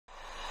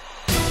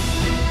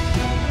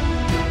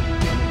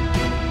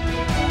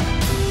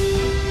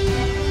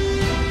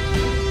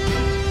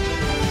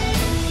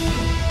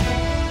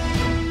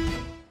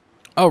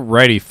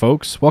Alrighty,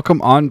 folks.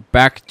 Welcome on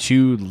back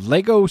to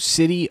Lego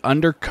City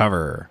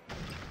Undercover.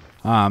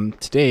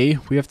 Today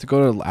we have to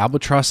go to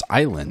Albatross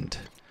Island.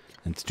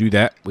 And to do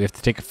that, we have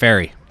to take a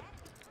ferry.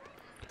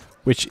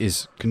 Which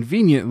is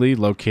conveniently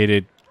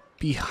located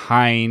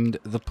behind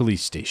the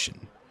police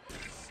station.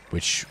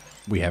 Which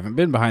we haven't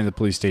been behind the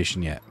police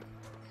station yet.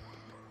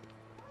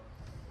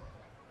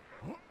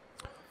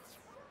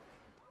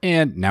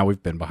 And now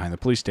we've been behind the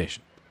police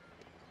station.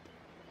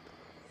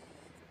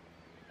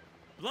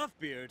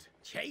 Bluffbeard.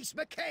 Chase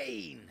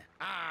McCain.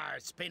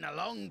 It's been a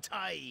long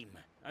time.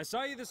 I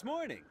saw you this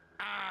morning.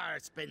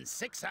 It's been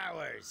 6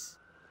 hours.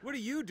 What are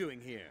you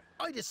doing here?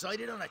 I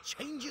decided on a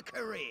change of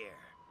career.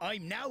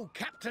 I'm now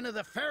captain of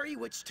the ferry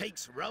which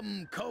takes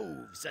rum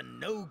coves and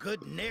no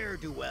good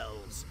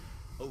ne'er-do-wells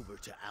over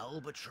to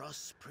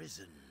Albatross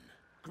Prison.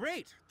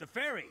 Great, the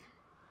ferry.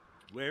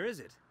 Where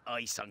is it?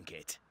 I sunk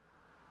it.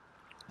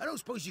 I don't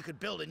suppose you could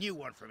build a new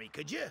one for me,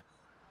 could you?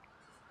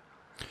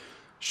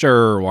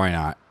 Sure, why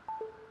not?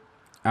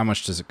 How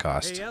much does it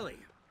cost? Hey, Ellie,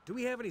 do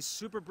we have any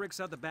super bricks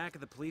out the back of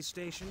the police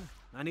station?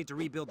 I need to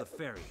rebuild the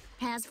ferry.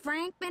 Has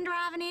Frank been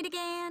driving it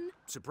again?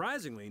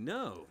 Surprisingly,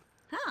 no.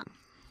 Huh.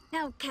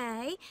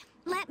 Okay,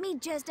 let me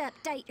just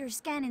update your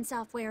scanning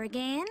software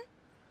again.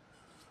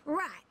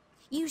 Right.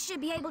 You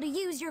should be able to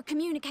use your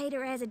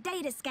communicator as a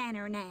data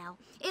scanner now.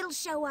 It'll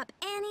show up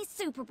any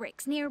super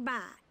bricks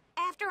nearby.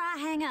 After I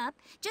hang up,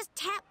 just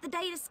tap the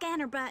data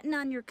scanner button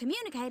on your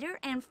communicator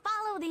and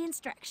follow the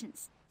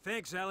instructions.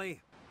 Thanks,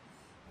 Ellie.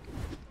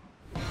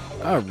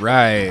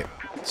 Alright,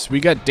 so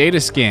we got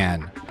data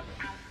scan.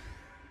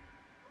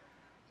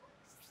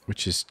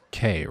 Which is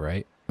K,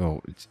 right?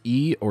 Oh, it's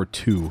E or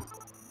 2.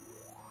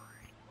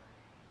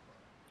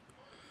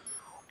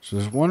 So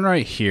there's one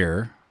right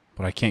here,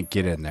 but I can't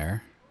get in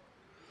there.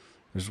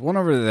 There's one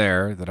over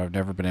there that I've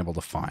never been able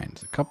to find.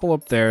 A couple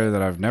up there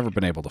that I've never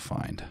been able to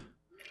find.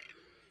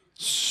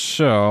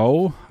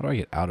 So, how do I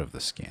get out of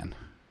the scan?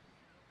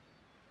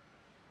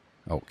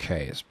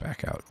 Okay, it's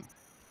back out.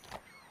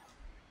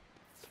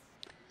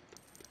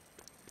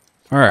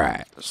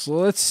 Alright, so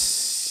let's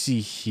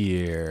see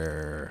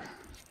here.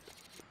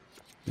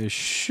 There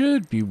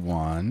should be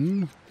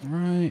one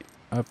right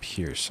up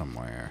here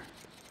somewhere.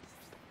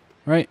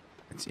 Right?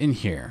 It's in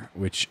here,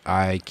 which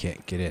I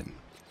can't get in.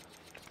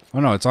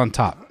 Oh no, it's on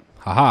top.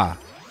 Haha.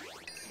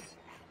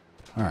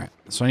 Alright,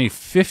 so I need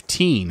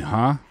 15,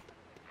 huh?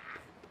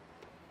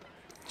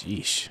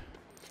 Jeesh.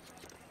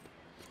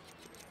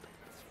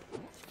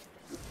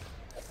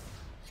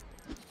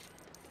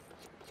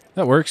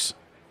 That works.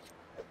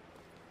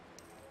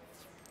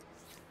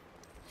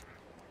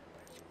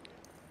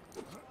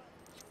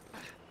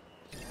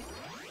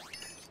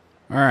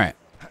 Alright.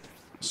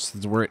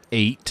 So we're at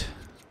 8.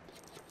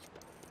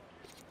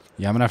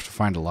 Yeah, I'm going to have to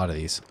find a lot of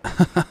these.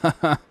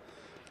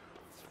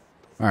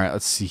 Alright,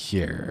 let's see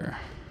here.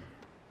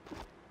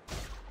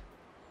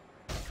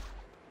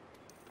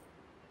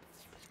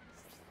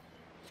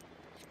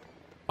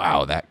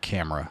 Wow, that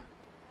camera.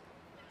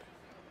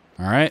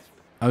 Alright.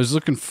 I was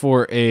looking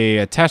for a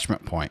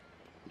attachment point.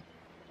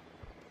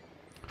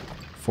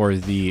 For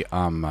the,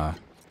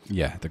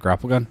 yeah, the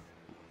grapple gun.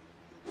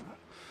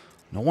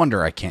 No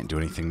wonder I can't do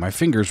anything. My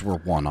fingers were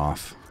one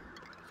off.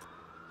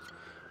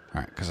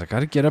 Alright, because I got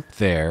to get up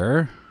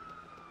there.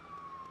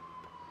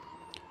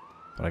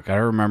 But I got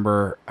to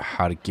remember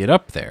how to get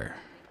up there.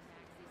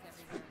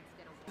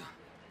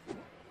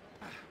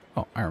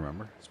 Oh, I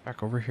remember. It's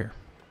back over here.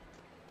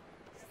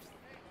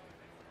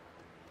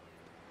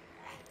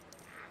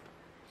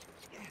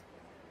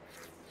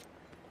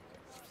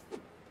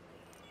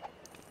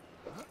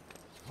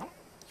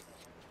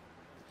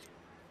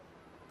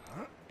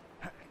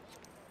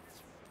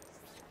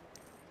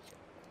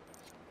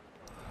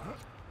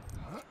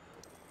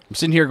 I'm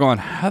sitting here going,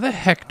 how the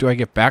heck do I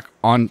get back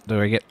on, do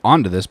I get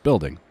onto this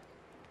building?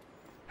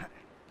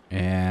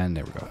 And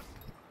there we go.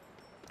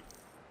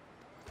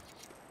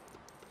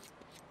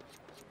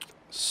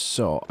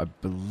 So, I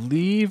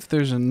believe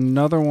there's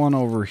another one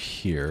over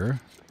here.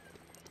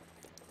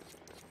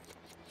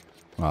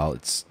 Well,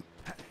 it's,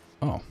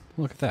 oh,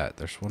 look at that.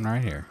 There's one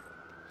right here.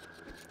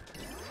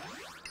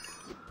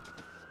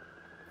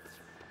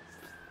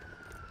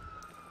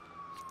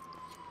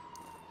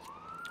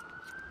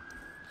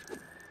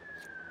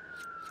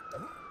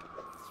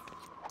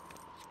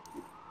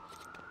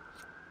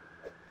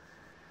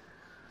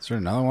 Is there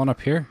another one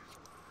up here?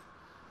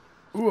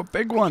 Ooh, a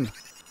big one.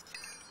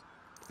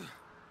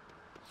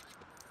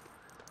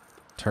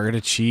 Target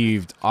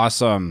achieved.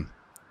 Awesome.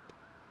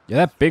 Yeah,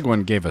 that big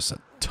one gave us a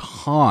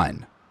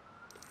ton.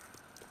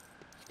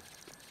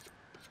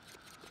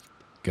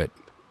 Good.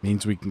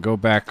 Means we can go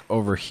back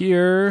over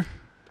here.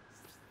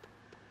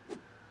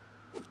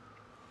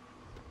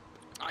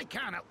 I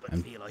can't help but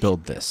And feel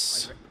build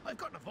this. I've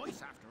got a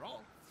voice after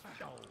all.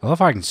 I love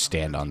if I can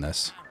stand on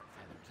this.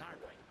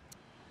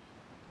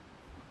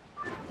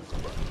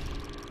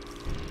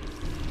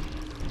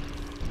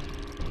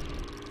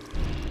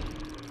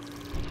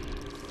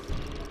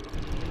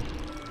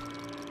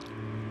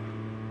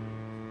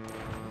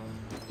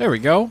 There we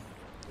go.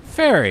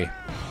 Ferry.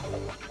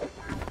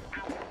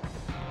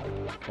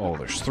 Oh,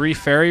 there's 3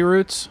 ferry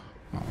routes?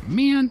 Oh,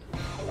 man.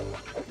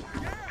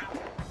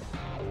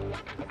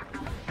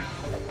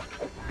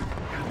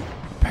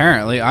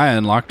 Apparently, I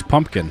unlocked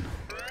Pumpkin.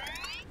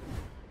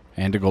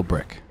 And a gold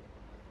brick.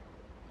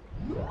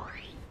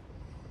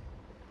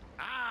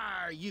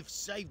 Ah, you've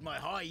saved my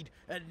hide,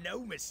 and no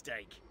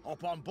mistake.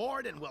 Hop on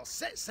board and we'll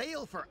set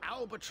sail for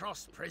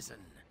Albatross Prison.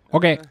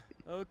 Okay.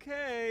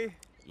 Okay.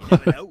 You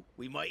never know,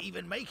 we might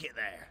even make it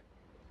there.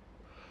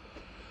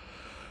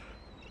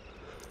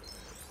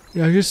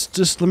 Yeah,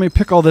 just let me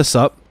pick all this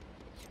up.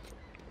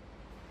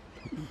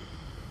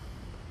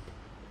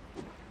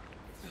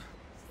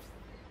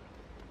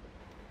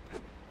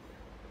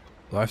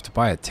 Do I have to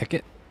buy a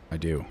ticket? I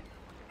do.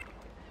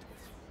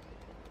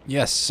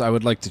 Yes, I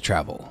would like to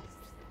travel.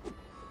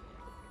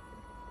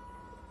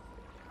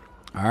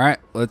 Alright,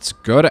 let's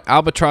go to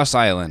Albatross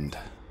Island.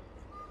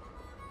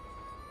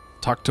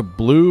 Talk to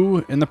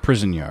Blue in the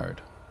prison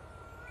yard.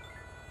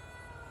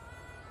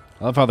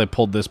 I love how they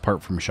pulled this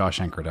part from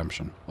Shawshank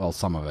Redemption. Well,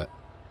 some of it.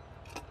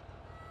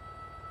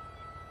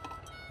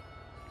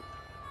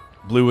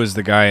 Blue is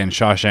the guy in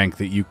Shawshank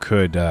that you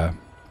could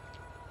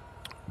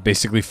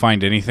basically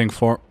find anything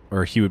for,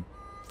 or he would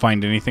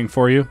find anything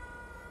for you.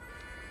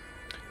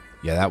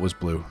 Yeah, that was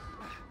Blue.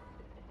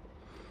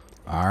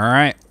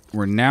 Alright,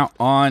 we're now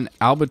on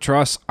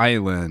Albatross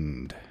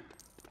Island.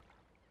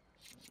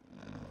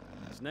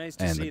 It's nice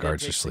to And see the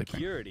guards they are take sleeping.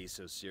 security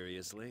so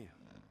seriously.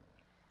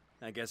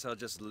 I guess I'll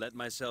just let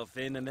myself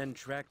in and then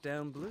track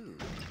down Blue.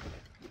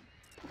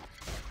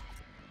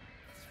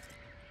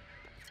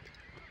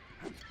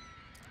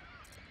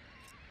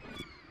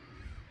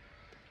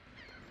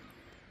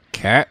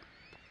 Cat.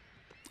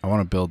 I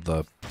want to build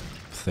the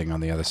thing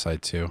on the other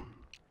side too.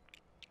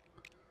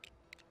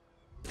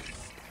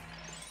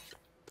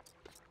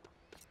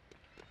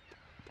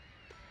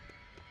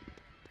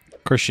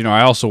 Of course, you know,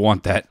 I also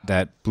want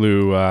that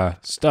blue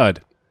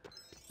stud.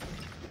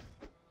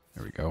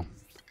 There we go.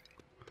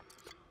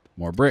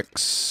 More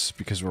bricks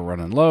because we're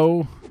running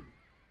low.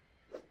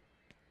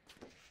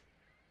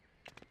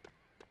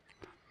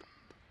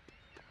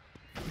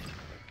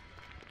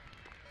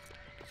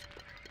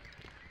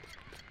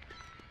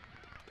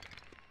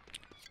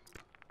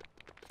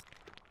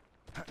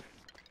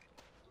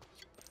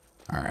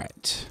 All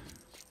right.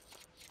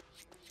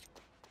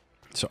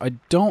 So I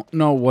don't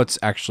know what's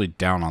actually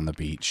down on the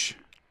beach,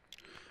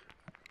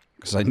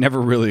 because I never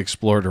really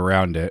explored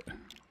around it.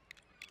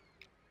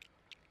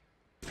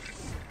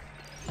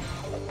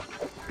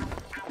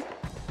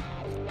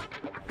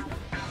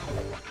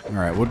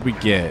 Alright, what'd we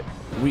get?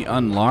 We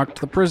unlocked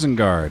the prison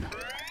guard.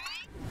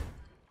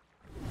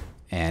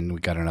 And we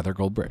got another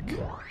gold brick.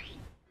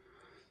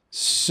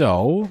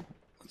 So,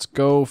 let's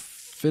go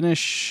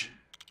finish...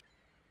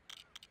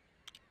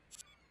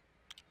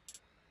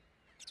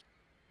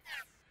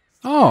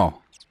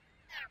 Oh.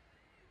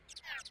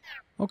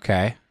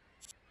 Okay.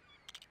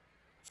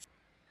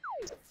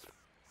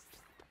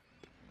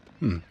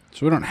 So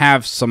we don't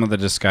have some of the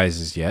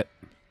disguises yet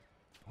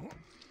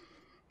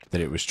that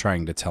it was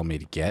trying to tell me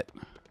to get.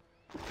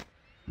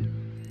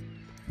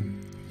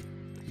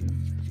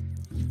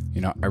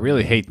 You know, I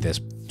really hate this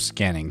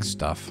scanning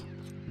stuff.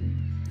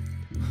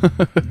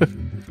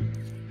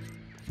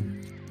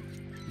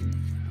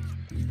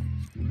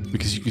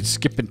 Because you could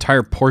skip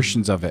entire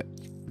portions of it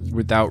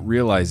without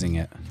realizing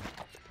it.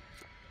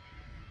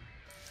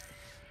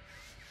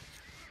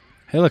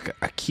 Hey, look,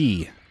 a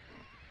key.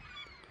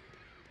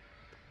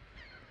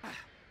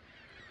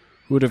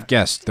 Who would have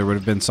guessed there would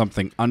have been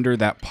something under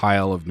that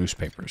pile of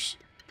newspapers?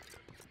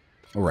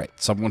 All right,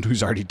 someone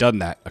who's already done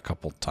that a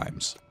couple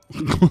times.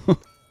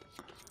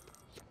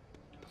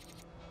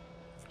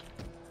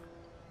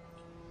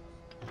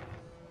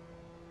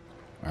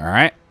 All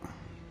right.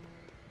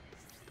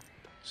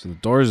 So the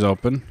door's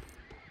open.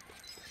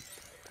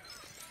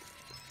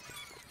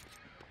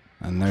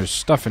 And there's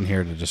stuff in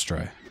here to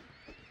destroy.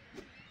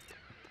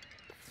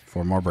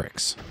 4 more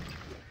bricks.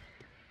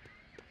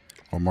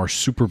 Or more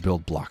super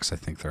build blocks, I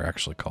think they're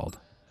actually called.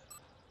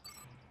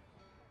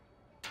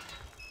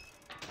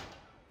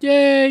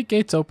 Yay,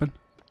 gates open.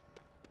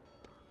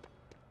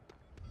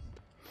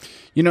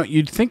 You know,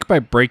 you'd think by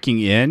breaking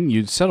in,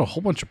 you'd set a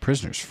whole bunch of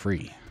prisoners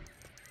free.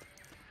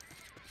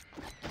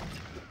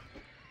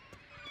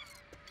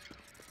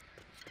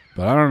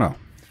 But I don't know.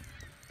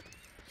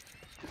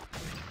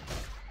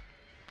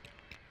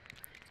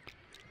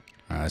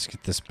 Alright, let's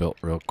get this built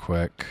real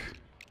quick.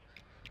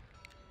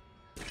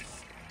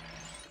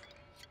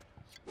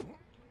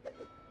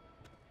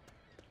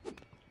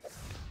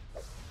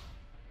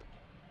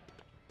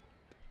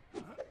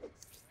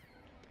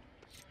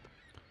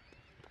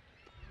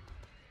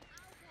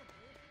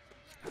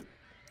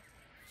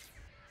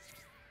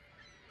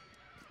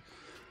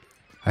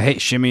 I hate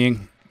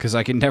shimmying, because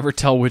I can never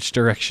tell which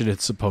direction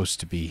it's supposed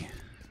to be.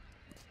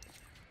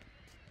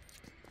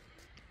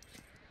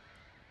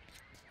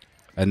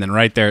 And then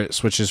right there, it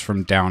switches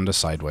from down to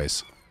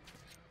sideways.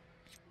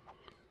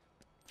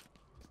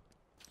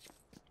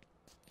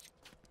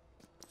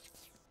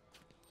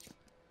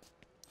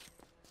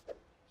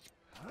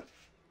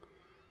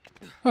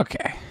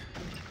 Okay.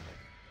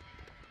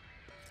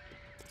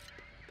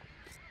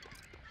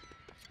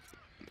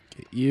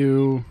 Get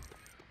you.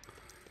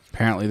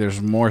 Apparently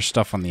there's more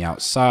stuff on the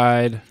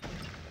outside.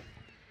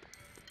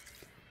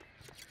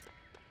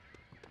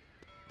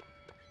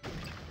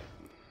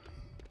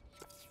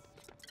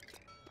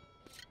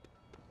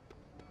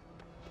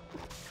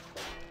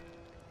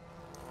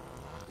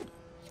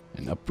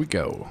 And up we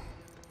go.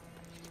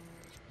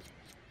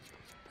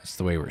 That's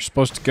the way we're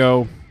supposed to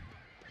go.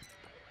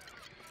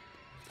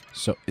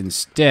 So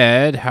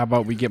instead, how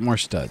about we get more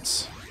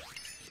studs?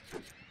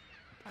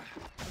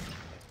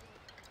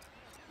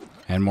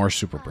 And more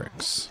super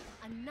bricks.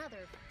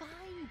 Another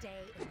fine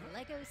day in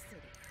Lego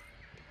City.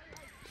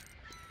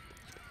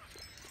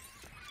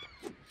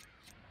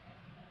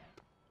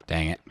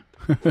 Dang it.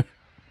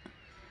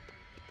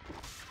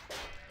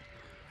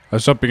 I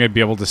was hoping I'd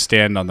be able to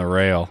stand on the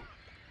rail.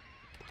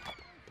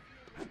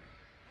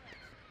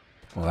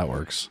 Well, that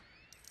works.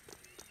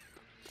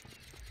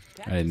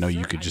 I didn't know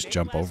you could just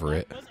jump over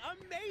it. Was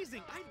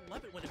amazing. I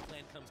love it when a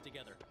plan comes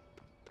together.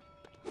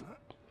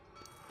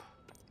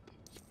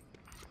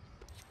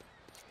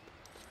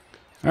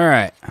 All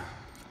right.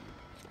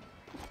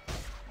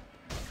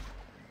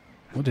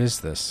 What is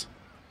this?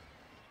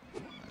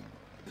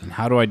 And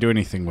how do I do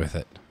anything with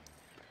it?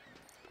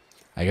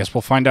 I guess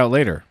we'll find out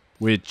later.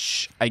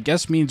 Which I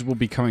guess means we'll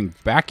be coming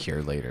back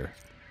here later.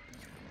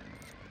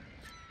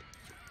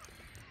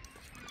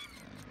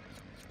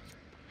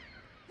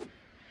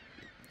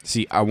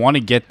 See, I want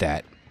to get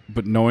that,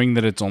 but knowing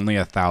that it's only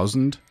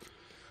 1,000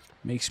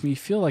 makes me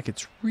feel like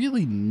it's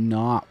really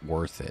not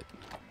worth it.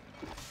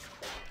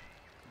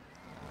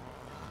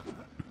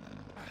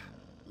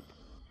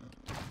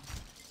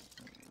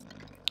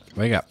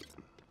 Wake up.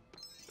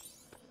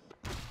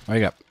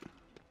 Wake up.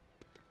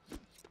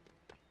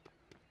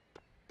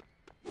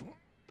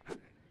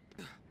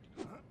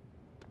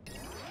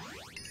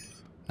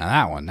 Now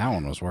that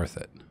one was worth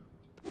it.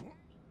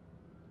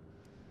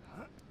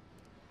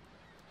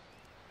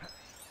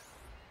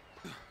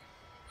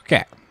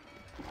 Okay.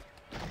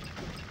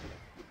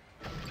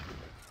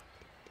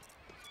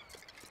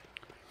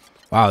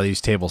 Wow, these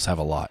tables have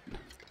a lot.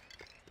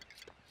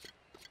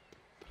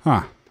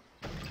 Huh.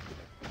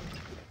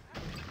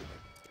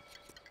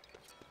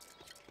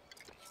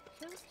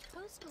 Those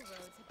coastal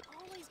roads have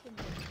always been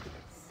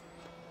dangerous.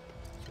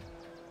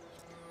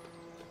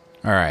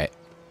 All right.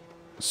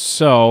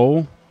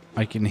 So,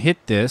 I can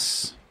hit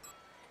this.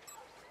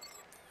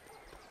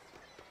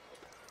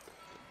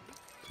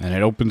 And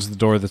it opens the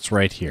door that's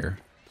right here.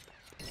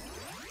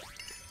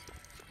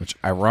 Which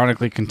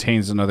ironically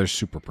contains another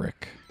super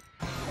brick.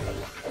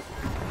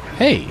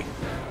 Hey!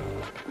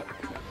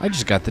 I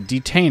just got the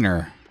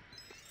detainer.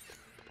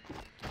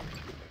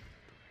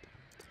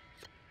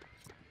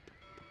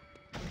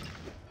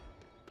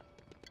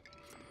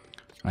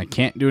 I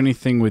can't do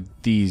anything with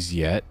these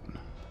yet.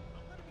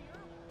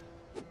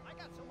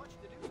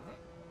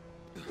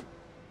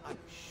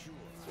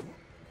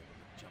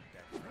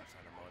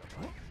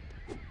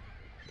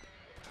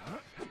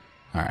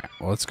 Alright,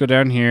 well, let's go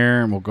down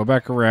here and we'll go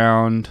back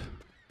around.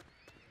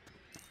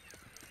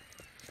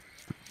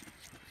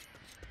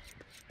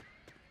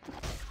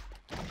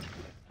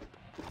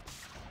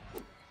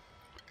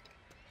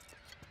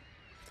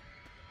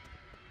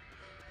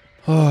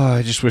 Oh,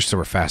 I just wish there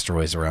were faster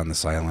ways around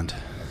this island.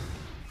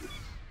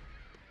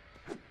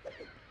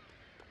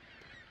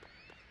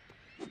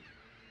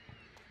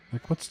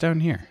 Like, what's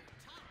down here?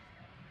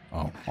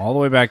 Oh, all the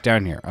way back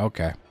down here.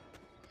 Okay.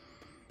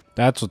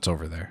 That's what's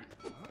over there.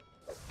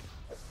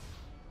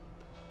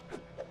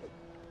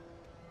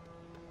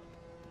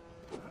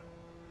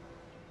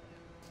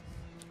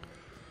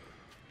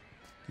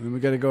 And then we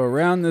got to go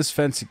around this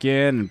fence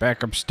again and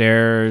back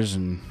upstairs.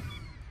 And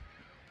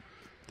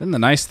then the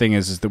nice thing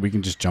is that we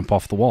can just jump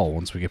off the wall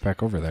once we get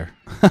back over there.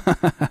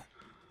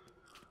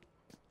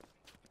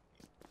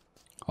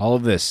 All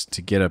of this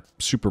to get a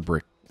super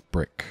brick.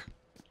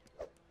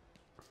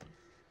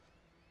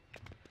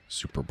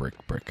 Super brick.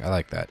 I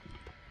like that.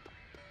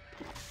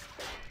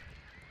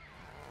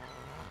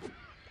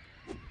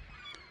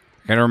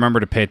 I gotta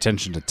remember to pay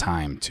attention to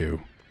time,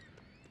 too.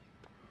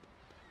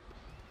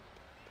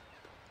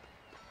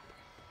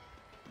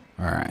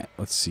 Alright,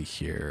 let's see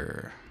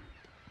here.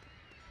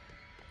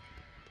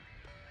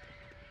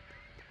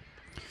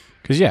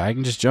 Because, yeah, I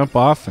can just jump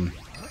off and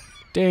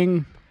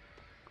ding.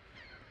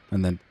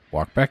 And then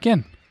walk back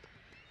in.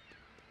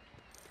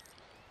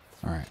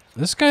 Alright,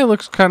 this guy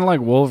looks kind of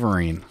like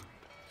Wolverine.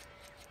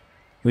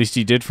 At least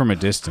he did from a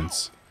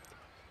distance.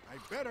 I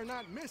better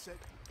not miss it.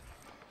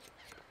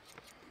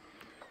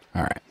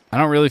 Alright, I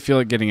don't really feel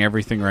like getting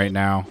everything right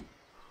now.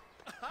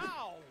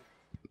 Ow!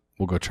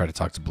 We'll go try to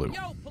talk to Blue.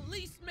 Yo,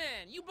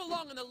 policeman, you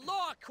belong in the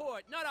law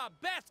court, not our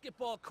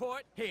basketball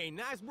court. Hey,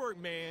 nice work,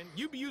 man.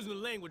 You be using the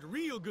language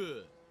real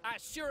good. I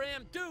sure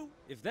am too.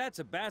 If that's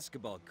a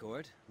basketball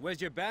court, where's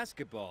your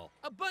basketball?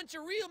 A bunch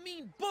of real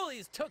mean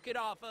bullies took it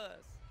off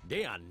us.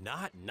 They are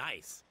not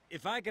nice.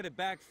 If I get it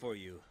back for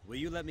you, will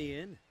you let me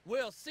in?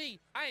 We'll see.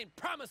 I ain't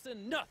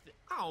promising nothing.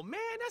 Oh, man,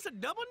 that's a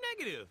double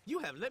negative. You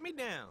have let me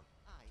down.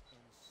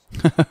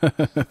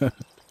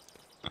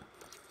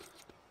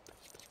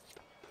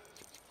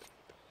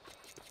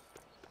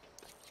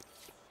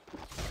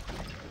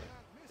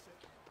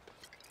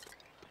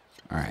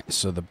 Alright,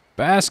 so the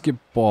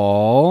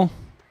basketball...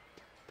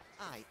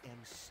 I am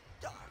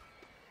starving.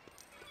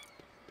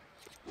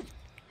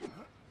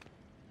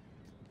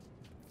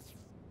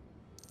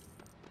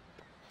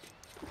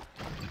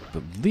 I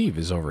believe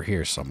is over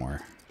here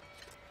somewhere.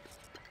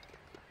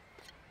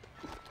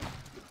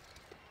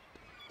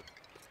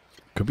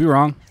 Could be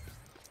wrong.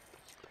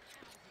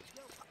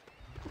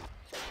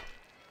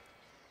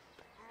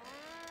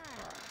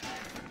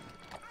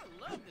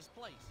 I love this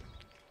place.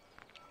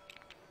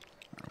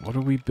 What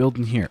are we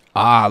building here?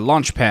 Ah,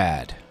 launch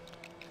pad.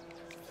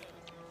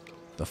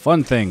 The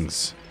fun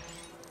things.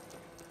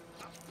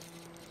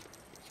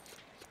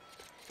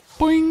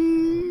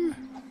 Boing.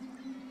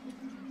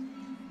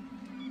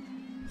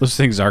 Those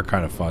things are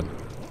kind of fun.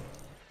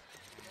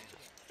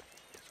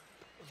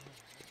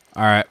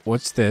 Alright,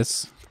 what's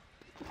this?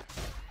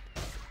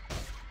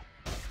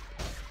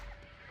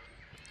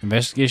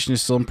 Investigation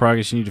is still in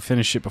progress. You need to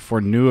finish it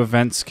before new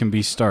events can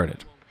be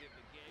started.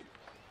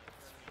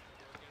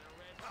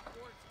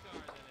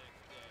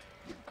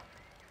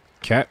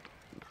 Okay.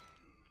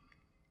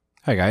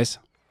 Hi, guys.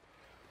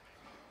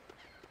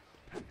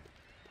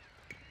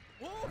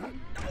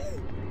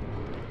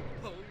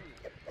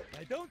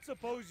 I don't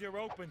suppose you're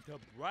open to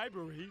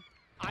bribery.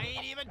 I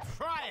ain't even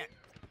trying.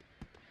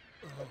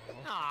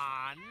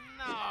 Aw,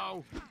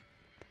 no.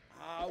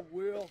 I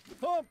will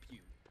thump you.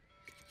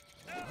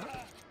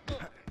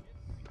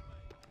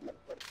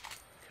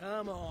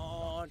 Come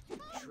on,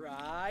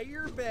 try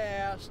your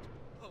best.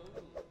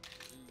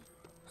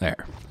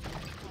 There.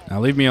 Now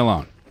leave me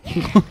alone.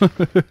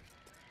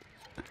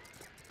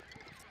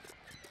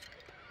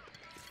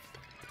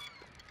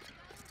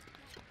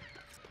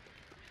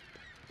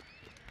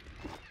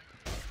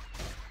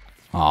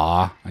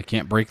 Aw, I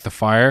can't break the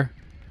fire.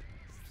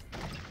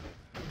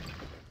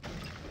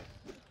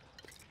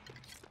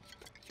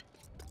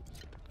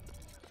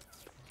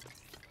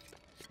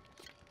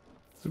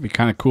 It'd be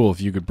kind of cool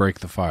if you could break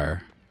the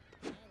fire.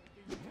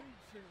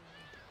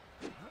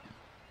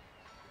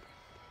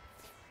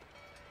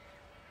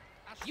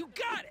 You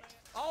got it.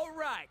 All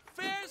right,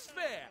 fair's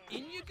fair.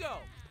 In you go.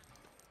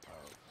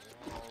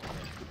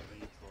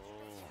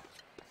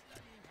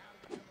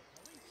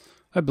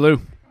 Hi,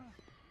 Blue.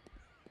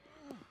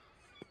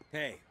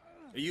 Hey,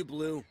 are you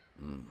Blue?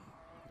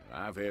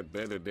 I've had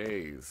better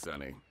days,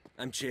 Sonny.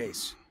 I'm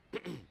Chase.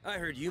 I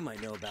heard you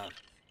might know about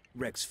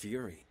Rex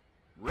Fury.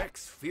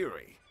 Rex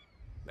Fury?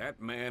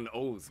 That man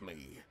owes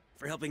me.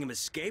 For helping him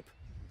escape?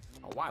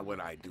 Why would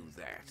I do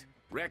that?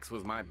 Rex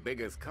was my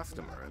biggest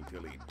customer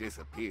until he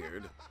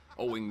disappeared,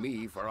 owing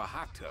me for a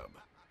hot tub.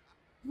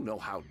 You know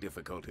how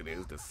difficult it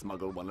is to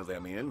smuggle one of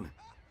them in?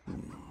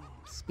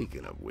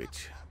 Speaking of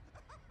which,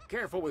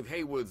 careful with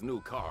Haywood's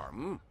new car,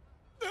 hmm?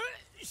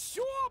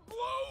 Sure,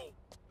 Blue.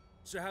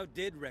 So how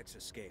did Rex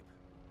escape?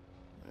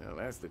 Well,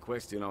 that's the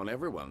question on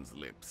everyone's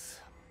lips.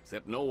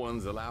 Except no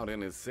one's allowed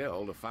in his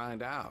cell to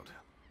find out.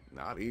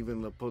 Not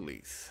even the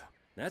police.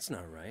 That's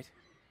not right.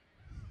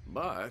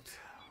 But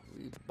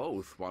we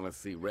both want to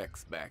see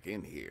Rex back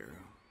in here.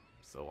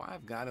 So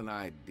I've got an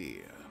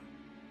idea.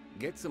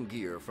 Get some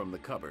gear from the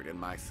cupboard in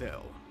my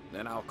cell.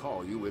 Then I'll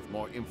call you with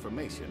more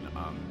information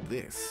on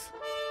this.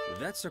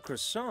 That's a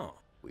croissant.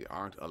 We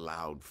aren't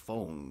allowed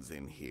phones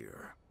in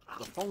here.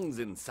 The phone's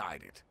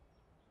inside it.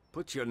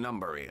 Put your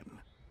number in.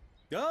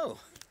 Oh!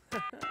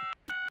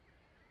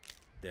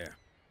 There.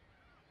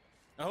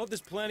 I hope this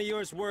plan of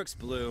yours works,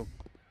 Blue.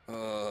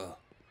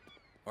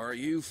 Are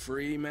you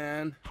free,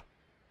 man?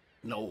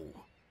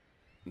 No.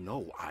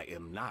 No, I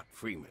am not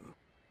Freeman.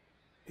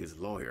 His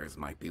lawyers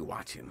might be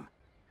watching.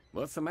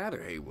 What's the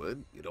matter,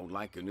 Haywood? You don't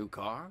like your new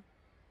car?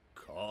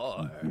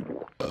 Car?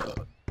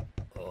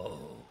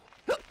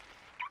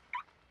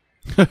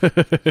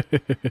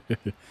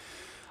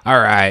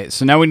 Alright,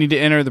 so now we need to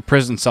enter the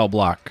prison cell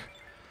block.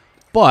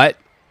 But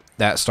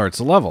that starts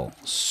a level.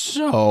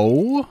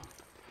 So,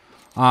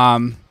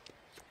 well,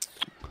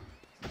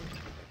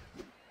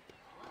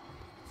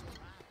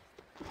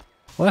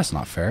 that's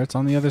not fair. It's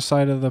on the other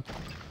side of the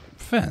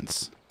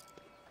fence.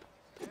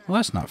 Well,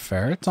 that's not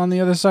fair. It's on the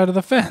other side of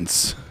the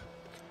fence.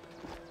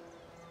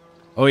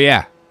 Oh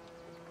yeah.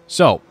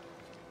 So,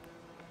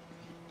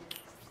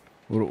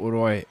 what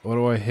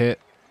do I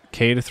hit?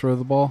 K to throw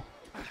the ball?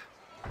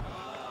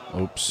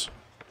 Oops.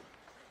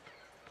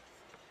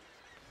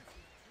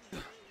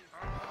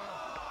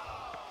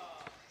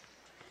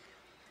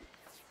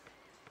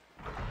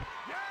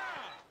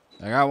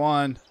 I got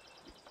one.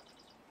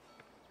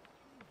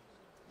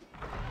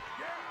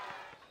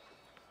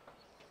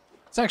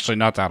 It's actually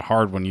not that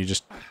hard when you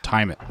just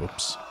time it.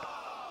 Whoops.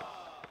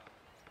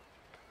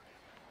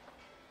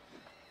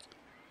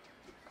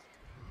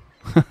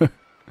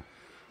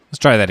 Let's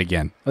try that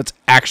again. Let's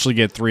actually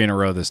get 3 in a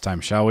row this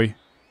time, shall we?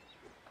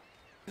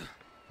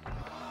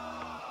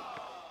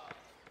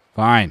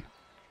 Fine.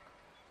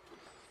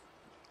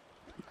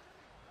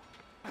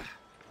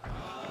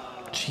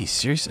 Jeez,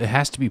 seriously? It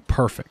has to be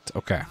perfect.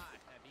 Okay.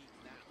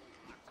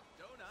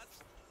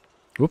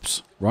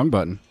 Whoops, wrong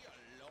button.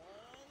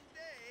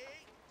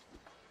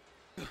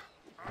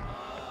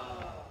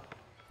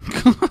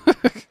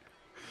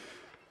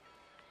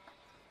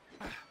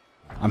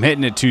 I'm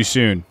hitting it too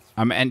soon.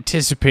 I'm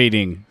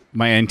anticipating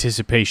my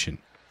anticipation.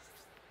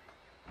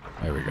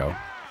 There we go.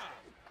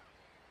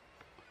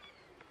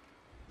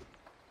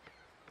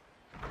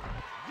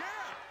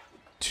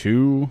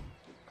 Two.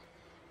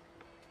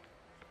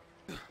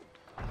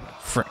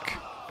 Frick.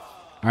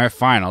 Alright,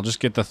 fine. I'll just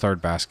get the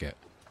third basket.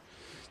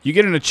 You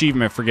get an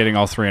achievement for getting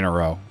all 3 in a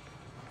row.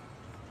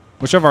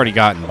 Which I've already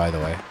gotten, by the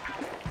way.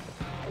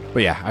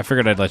 But yeah, I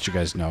figured I'd let you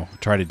guys know.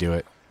 Try to do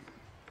it.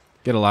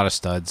 Get a lot of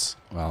studs.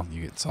 Well,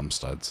 you get some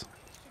studs.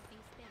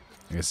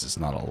 I guess it's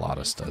not a lot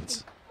of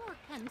studs.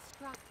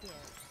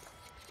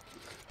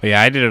 But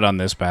yeah, I did it on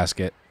this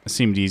basket. It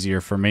seemed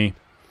easier for me.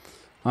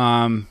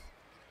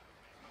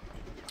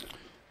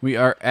 We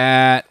are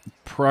at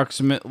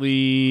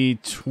approximately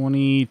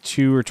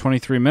 22 or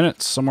 23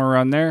 minutes, somewhere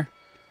around there.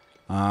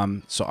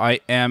 So I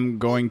am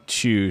going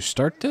to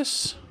start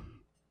this.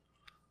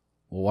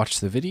 We'll watch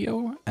the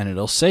video, and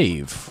it'll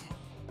save.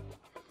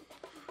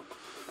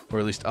 Or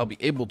at least I'll be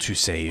able to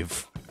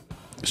save.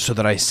 So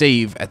that I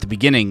save at the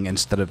beginning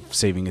instead of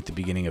saving at the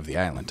beginning of the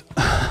island.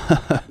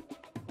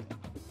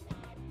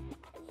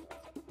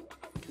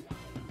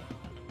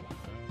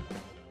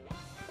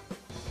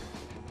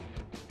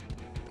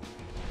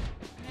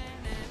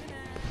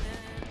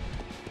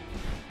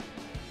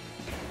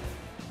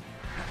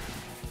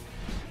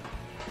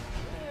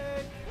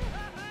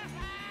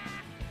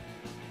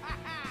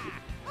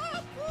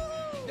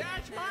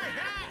 That's my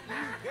hat, you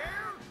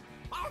dare?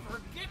 I'll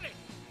forget it.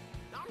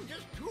 I'm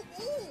just too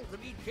old to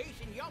be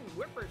chasing young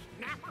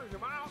whippersnappers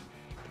about.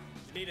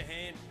 You need a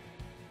hand?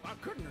 I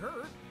couldn't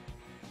hurt.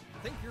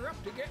 Think you're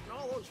up to getting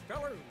all those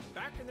fellers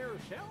back in their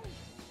cells?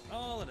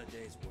 All in a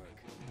day's work.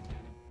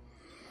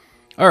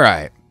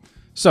 Alright.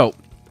 So,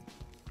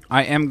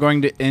 I am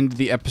going to end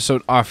the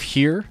episode off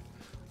here.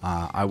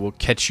 I will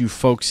catch you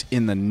folks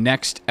in the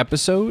next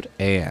episode,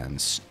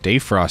 and stay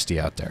frosty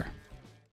out there.